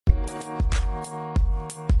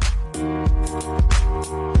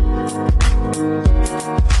What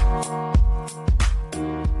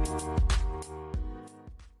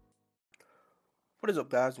is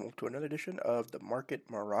up, guys? Welcome to another edition of the Market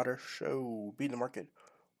Marauder Show. Beating the market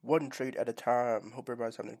one trade at a time. Hope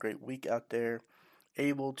everybody's having a great week out there,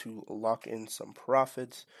 able to lock in some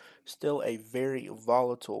profits. Still a very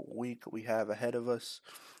volatile week we have ahead of us.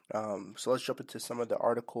 So let's jump into some of the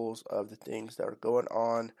articles of the things that are going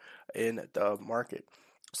on in the market.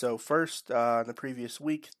 So first, in the previous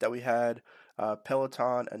week that we had,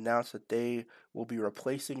 Peloton announced that they will be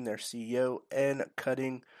replacing their CEO and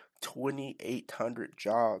cutting 2,800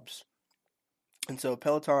 jobs. And so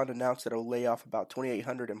Peloton announced that it will lay off about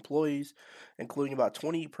 2,800 employees, including about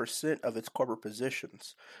 20% of its corporate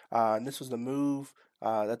positions. And this was the move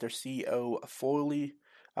that their CEO Foley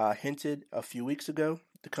hinted a few weeks ago.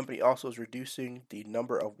 The company also is reducing the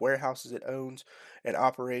number of warehouses it owns and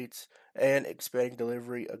operates and expanding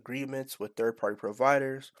delivery agreements with third party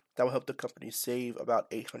providers. That will help the company save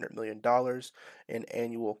about $800 million in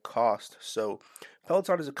annual cost. So,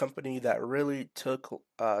 Peloton is a company that really took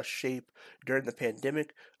shape during the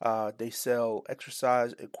pandemic. They sell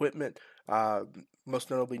exercise equipment, uh,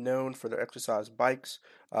 most notably known for their exercise bikes,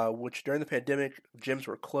 which during the pandemic, gyms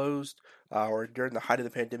were closed, or during the height of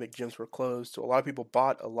the pandemic, gyms were closed. So a lot of people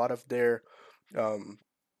bought a lot of their um,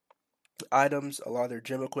 items, a lot of their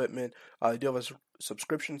gym equipment. They do have a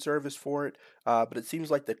subscription service for it, but it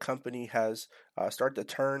seems like the company has started to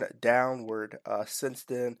turn downward since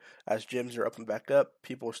then. As gyms are open back up,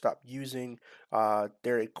 people stop using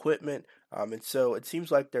their equipment, and so it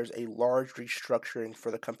seems like there's a large restructuring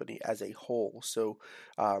for the company as a whole. So,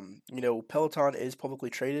 Peloton is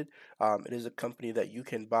publicly traded. It is a company that you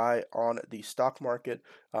can buy on the stock market,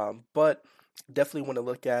 but definitely want to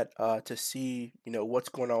look at to see what's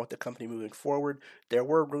going on with the company moving forward. There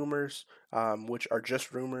were rumors, which are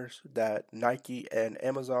just rumors, that Nike and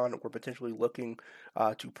Amazon were potentially looking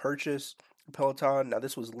to purchase Peloton. Now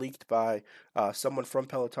this was leaked by someone from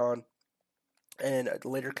Peloton and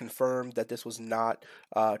later confirmed that this was not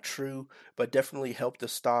true, but definitely helped the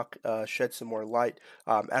stock shed some more light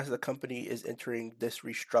as the company is entering this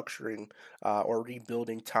restructuring or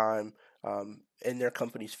rebuilding time in their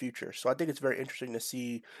company's future. So I think it's very interesting to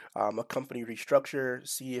see a company restructure,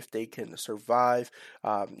 see if they can survive.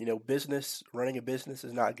 Business running a business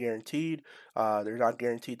is not guaranteed. They're not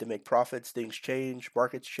guaranteed to make profits. Things change,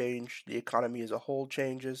 markets change, the economy as a whole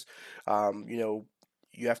changes. Um, you know,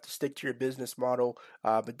 you have to stick to your business model,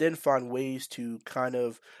 but then find ways to kind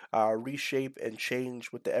of reshape and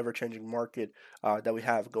change with the ever changing market that we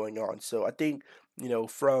have going on. So I think,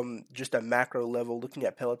 from just a macro level, looking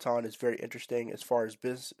at Peloton is very interesting as far as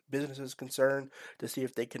business is concerned to see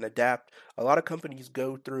if they can adapt. A lot of companies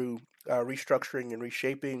go through restructuring and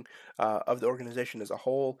reshaping of the organization as a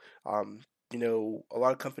whole. A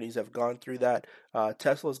lot of companies have gone through that.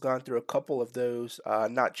 Tesla's gone through a couple of those,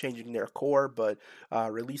 not changing their core, but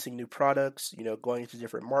releasing new products, going into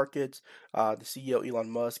different markets. The CEO,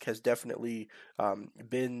 Elon Musk, has definitely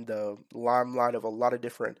been the limelight of a lot of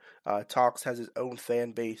different talks, has his own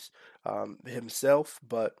fan base himself,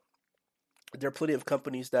 but there are plenty of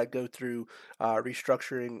companies that go through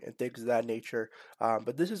restructuring and things of that nature.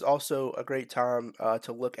 But this is also a great time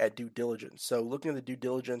to look at due diligence. So, looking at the due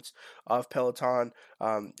diligence of Peloton,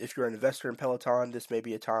 if you're an investor in Peloton, this may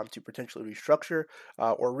be a time to potentially restructure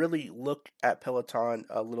or really look at Peloton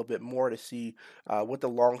a little bit more to see what the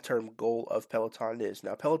long term goal of Peloton is.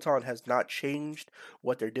 Now, Peloton has not changed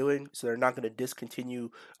what they're doing, so they're not going to discontinue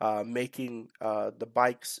making the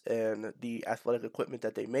bikes and the athletic equipment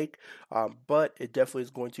that they make. But it definitely is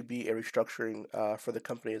going to be a restructuring for the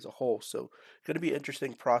company as a whole. So, going to be an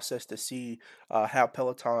interesting process to see how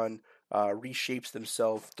Peloton reshapes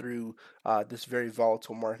themselves through this very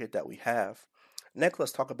volatile market that we have. Next,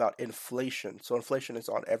 let's talk about inflation. So, inflation is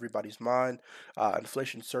on everybody's mind.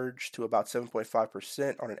 Inflation surged to about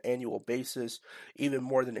 7.5% on an annual basis, even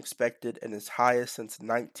more than expected, and its highest since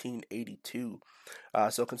 1982.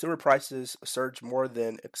 So, consumer prices surged more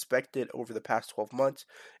than expected over the past 12 months,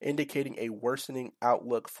 indicating a worsening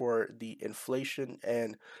outlook for the inflation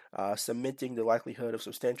and cementing the likelihood of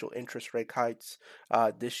substantial interest rate hikes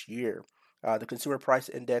this year. The Consumer Price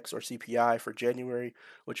Index, or CPI, for January,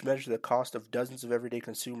 which measures the cost of dozens of everyday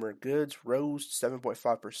consumer goods, rose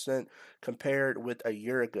 7.5% compared with a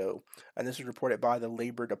year ago. And this was reported by the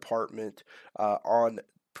Labor Department on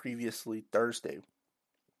previously Thursday.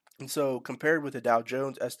 And so, compared with the Dow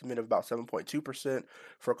Jones estimate of about 7.2%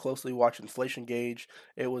 for a closely watched inflation gauge,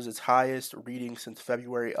 it was its highest reading since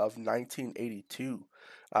February of 1982.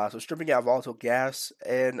 So stripping out volatile gas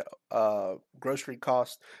and grocery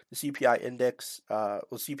costs, the CPI index,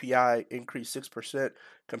 CPI increased 6%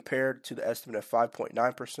 compared to the estimate of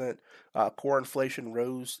 5.9%. Core inflation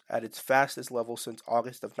rose at its fastest level since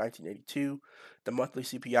August of 1982. The monthly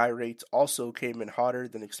CPI rates also came in hotter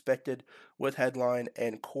than expected, with headline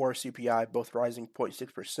and core CPI both rising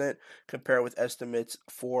 0.6% compared with estimates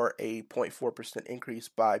for a 0.4% increase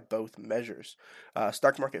by both measures.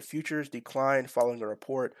 Stock market futures declined following a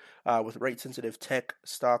report with rate-sensitive tech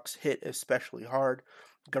stocks hit especially hard.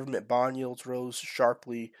 Government bond yields rose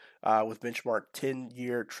sharply, with benchmark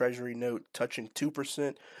 10-year Treasury note touching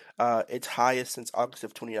 2%, its highest since August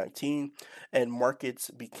of 2019, and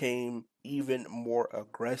markets became even more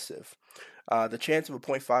aggressive. The chance of a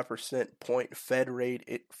 0.5% point Fed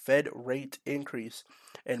rate increase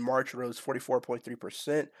in March rose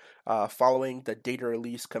 44.3%, following the data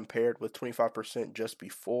release compared with 25% just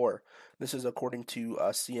before. This is according to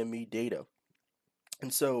CME data.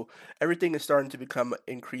 And so everything is starting to become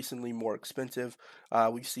increasingly more expensive.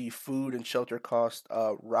 We see food and shelter costs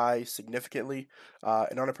rise significantly.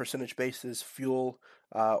 And on a percentage basis, fuel,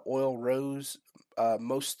 oil rose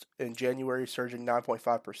most in January, surging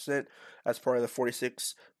 9.5% as part of the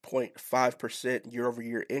 46.5% year over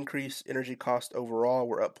year increase. Energy costs overall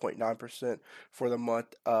were up 0.9% for the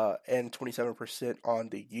month and 27% on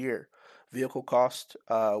the year. Vehicle costs,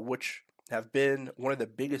 which have been one of the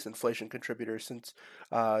biggest inflation contributors since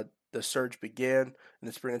the surge began in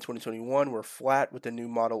the spring of 2021, were flat, with the new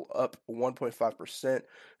model up 1.5%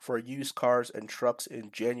 for used cars and trucks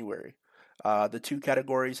in January. The two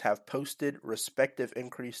categories have posted respective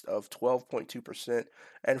increase of 12.2%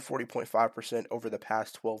 and 40.5% over the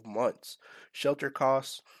past 12 months. Shelter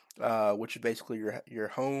costs, which is basically your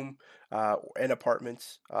home and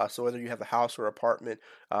apartments. So whether you have a house or apartment,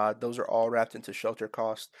 those are all wrapped into shelter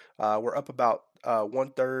costs. We're up about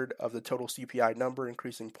 1/3 of the total CPI number,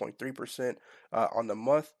 increasing 0.3% on the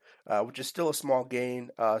month, which is still a small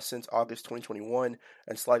gain since August 2021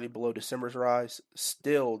 and slightly below December's rise.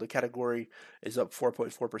 Still, the category is up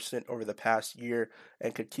 4.4% over the past year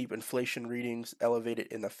and could keep inflation readings elevated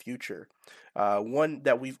in the future. One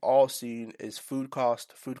that we've all seen is food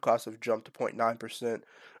cost. Food costs have jumped to 0.9%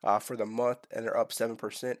 for the month, and they're up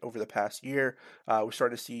 7% over the past year. We're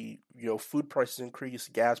starting to see, food prices increase,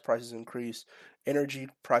 gas prices increase, energy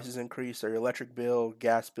prices increase. Their electric bill,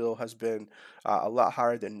 gas bill has been a lot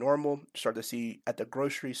higher than normal. Start to see at the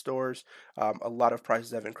grocery stores, a lot of prices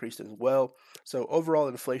have increased as well. So overall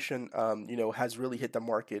inflation, has really hit the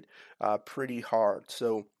market pretty hard.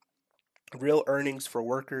 So real earnings for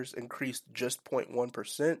workers increased just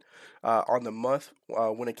 0.1% on the month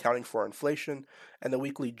when accounting for inflation, and the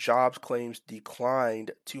weekly jobs claims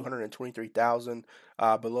declined 223,000,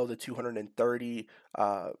 below the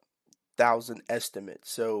 230,000 estimate.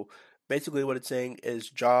 So basically, what it's saying is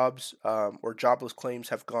jobs or jobless claims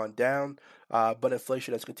have gone down, but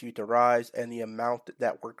inflation has continued to rise, and the amount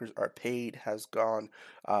that workers are paid has gone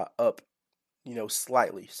up,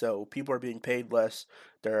 slightly. So people are being paid less.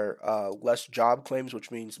 There are less job claims,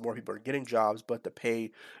 which means more people are getting jobs, but the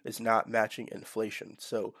pay is not matching inflation.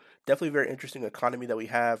 So definitely a very interesting economy that we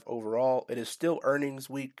have overall. It is still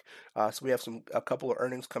earnings week, so we have a couple of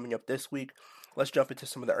earnings coming up this week. Let's jump into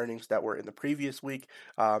some of the earnings that were in the previous week.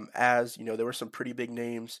 As you know, there were some pretty big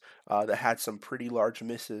names that had some pretty large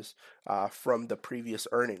misses from the previous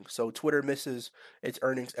earnings. So Twitter misses its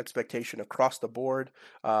earnings expectation across the board,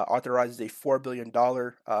 authorizes a $4 billion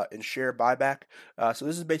in share buyback. So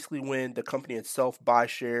this is basically when the company itself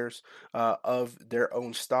buys shares of their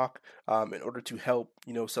own stock in order to help,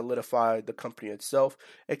 solidify the company itself.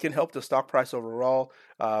 It can help the stock price overall,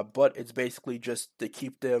 but it's basically just to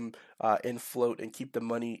keep them in float and keep the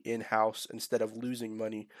money in house instead of losing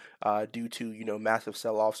money due to massive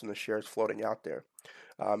sell-offs and the shares floating out there.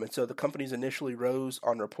 And so the companies initially rose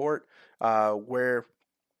on report, where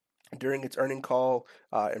during its earning call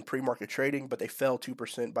and pre-market trading, but they fell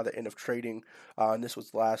 2% by the end of trading, and this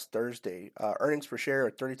was last Thursday. Earnings per share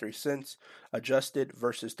are 33 cents adjusted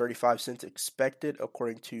versus 35 cents expected,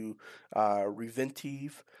 according to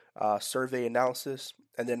Reventive survey analysis.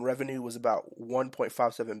 And then revenue was about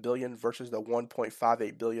 1.57 billion versus the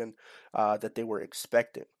 1.58 billion that they were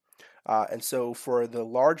expecting. And so for the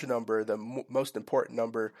large number, the most important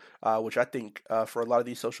number, which I think for a lot of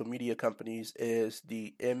these social media companies is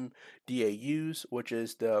the MDAUs, which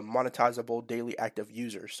is the monetizable daily active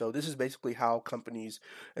users. So this is basically how companies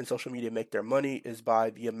and social media make their money, is by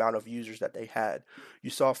the amount of users that they had. You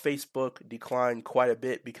saw Facebook decline quite a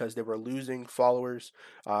bit because they were losing followers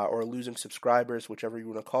or losing subscribers, whichever you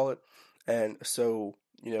want to call it. And so,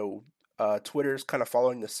 Twitter's kind of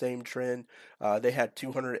following the same trend. They had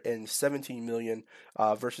 217 million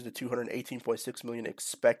versus the 218.6 million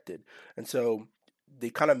expected, and so they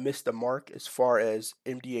kind of missed the mark as far as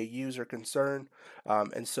MDAUs are concerned,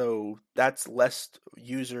 and so that's less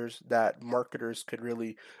users that marketers could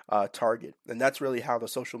really target, and that's really how the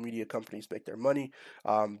social media companies make their money.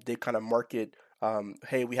 They kind of market.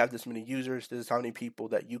 Hey, we have this many users. This is how many people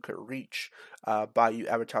that you could reach by you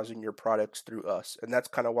advertising your products through us, and that's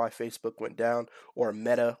kind of why Facebook went down, or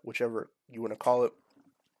Meta, whichever you want to call it,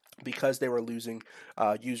 because they were losing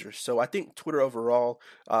users. So I think Twitter overall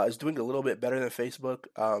is doing a little bit better than Facebook.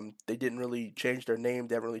 They didn't really change their name.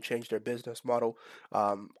 They haven't really changed their business model.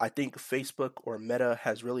 I think Facebook or Meta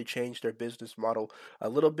has really changed their business model a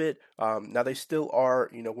little bit. Now they still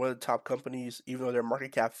are, one of the top companies, even though their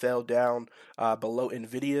market cap fell down below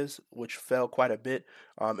Nvidia's, which fell quite a bit.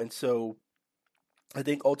 And so I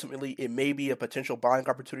think ultimately it may be a potential buying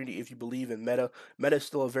opportunity if you believe in Meta. Meta is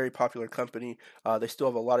still a very popular company. They still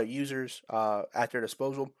have a lot of users at their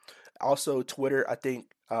disposal. Also, Twitter, I think,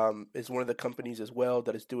 is one of the companies as well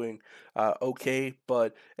that is doing okay,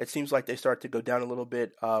 but it seems like they start to go down a little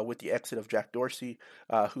bit with the exit of Jack Dorsey,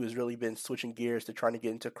 who has really been switching gears to trying to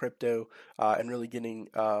get into crypto and really getting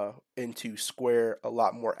into Square a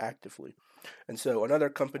lot more actively. And so another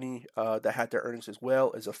company that had their earnings as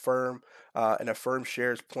well is Affirm, and Affirm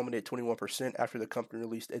shares plummeted 21% after the company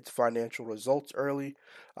released its financial results early.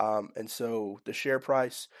 And so the share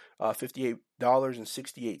price,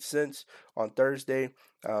 $58.68 on Thursday.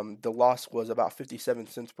 The loss was about 57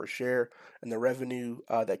 cents per share, and the revenue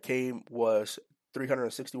that came was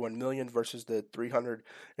 361 million versus the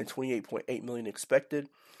 328.8 million expected.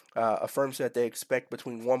 Affirm said they expect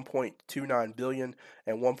between 1.29 billion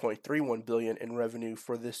and 1.31 billion in revenue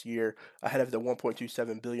for this year, ahead of the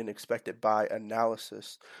 1.27 billion expected by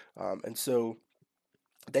analysis. And so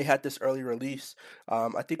they had this early release.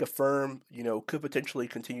 I think Affirm, could potentially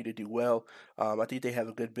continue to do well. I think they have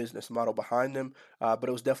a good business model behind them, but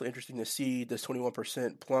it was definitely interesting to see this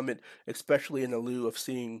 21% plummet, especially in the lieu of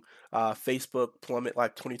seeing Facebook plummet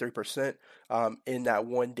like 23% in that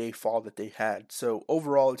 1 day fall that they had. So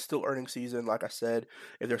overall, it's still earnings season. Like I said,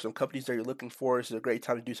 if there's some companies that you're looking for, this is a great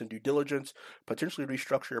time to do some due diligence, potentially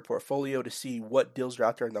restructure your portfolio to see what deals are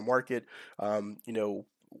out there in the market.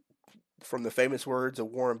 From the famous words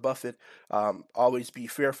of Warren Buffett, always be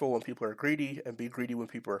fearful when people are greedy and be greedy when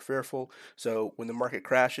people are fearful. So when the market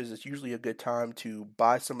crashes, it's usually a good time to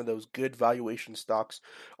buy some of those good valuation stocks.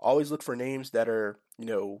 Always look for names that are,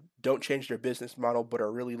 don't change their business model but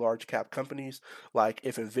are really large cap companies. Like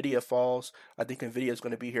if Nvidia falls, I think Nvidia is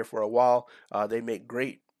going to be here for a while. They make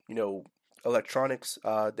great, electronics.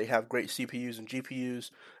 They have great CPUs and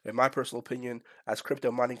GPUs. In my personal opinion, as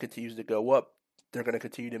crypto mining continues to go up, they're going to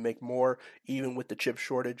continue to make more, even with the chip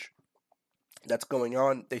shortage that's going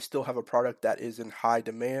on. They still have a product that is in high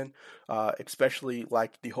demand, especially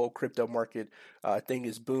like the whole crypto market thing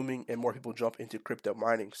is booming and more people jump into crypto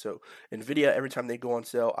mining. So Nvidia, every time they go on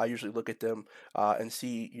sale, I usually look at them and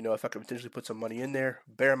see, if I can potentially put some money in there.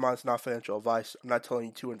 Bear in mind, it's not financial advice. I'm not telling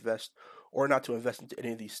you to invest or not to invest into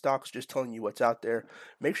any of these stocks, just telling you what's out there.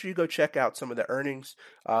 Make sure you go check out some of the earnings.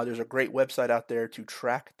 There's a great website out there to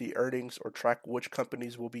track the earnings or track which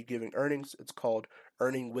companies will be giving earnings. It's called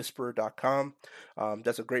earningwhisperer.com.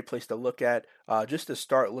 That's a great place to look at. Just to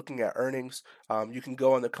start looking at earnings, you can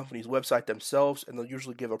go on the company's website themselves, and they'll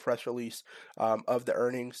usually give a press release of the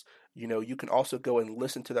earnings. You can also go and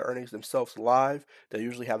listen to the earnings themselves live. They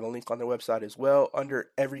usually have a link on their website as well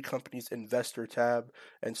under every company's investor tab.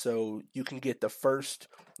 And so you can get the first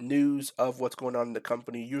news of what's going on in the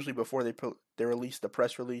company, usually before they release the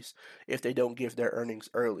press release, if they don't give their earnings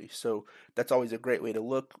early. So that's always a great way to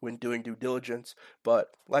look when doing due diligence.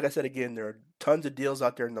 But like I said again, there are tons of deals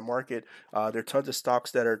out there in the market. There are tons of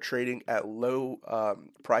stocks that are trading at low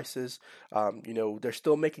prices. They're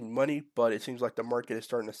still making money, but it seems like the market is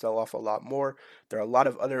starting to sell off a lot more. There are a lot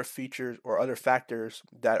of other features or other factors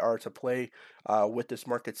that are to play with this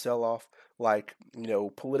market sell off, like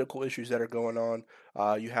political issues that are going on.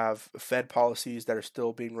 You have Fed policies that are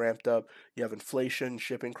still being ramped up. You have inflation,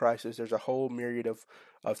 shipping crisis. There's a whole myriad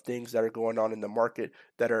of things that are going on in the market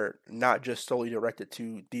that are not just solely directed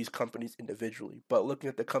to these companies individually, but looking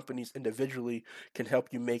at the companies individually can help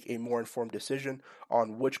you make a more informed decision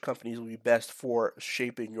on which companies will be best for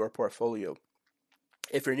shaping your portfolio.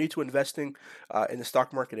 If you're new to investing in the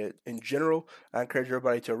stock market in general, I encourage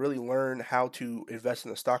everybody to really learn how to invest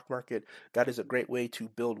in the stock market. That is a great way to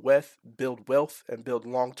build wealth, and build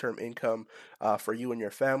long-term income for you and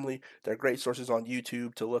your family. There are great sources on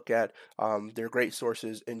YouTube to look at. There are great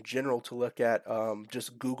sources in general to look at.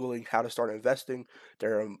 Just Googling how to start investing.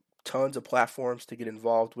 There are tons of platforms to get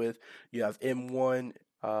involved with. You have M1,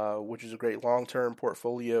 which is a great long-term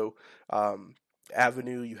portfolio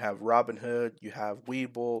avenue. You have Robinhood, you have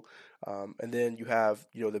Webull, and then you have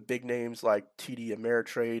the big names like TD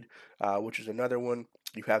Ameritrade, which is another one.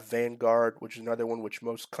 You have Vanguard, which is another one which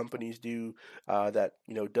most companies do that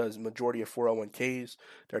does majority of 401ks.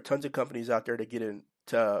 There are tons of companies out there to get in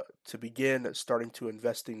to begin starting to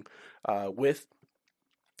investing with.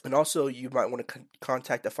 And also, you might want to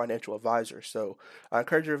contact a financial advisor. So, I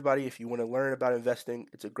encourage everybody, if you want to learn about investing,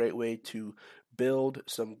 it's a great way to build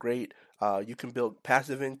some great. You can build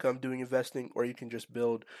passive income doing investing, or you can just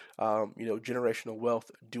build, generational wealth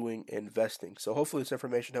doing investing. So, hopefully, this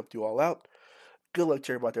information helped you all out. Good luck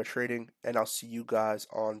to everybody out there trading, and I'll see you guys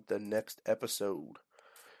on the next episode.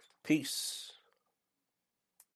 Peace.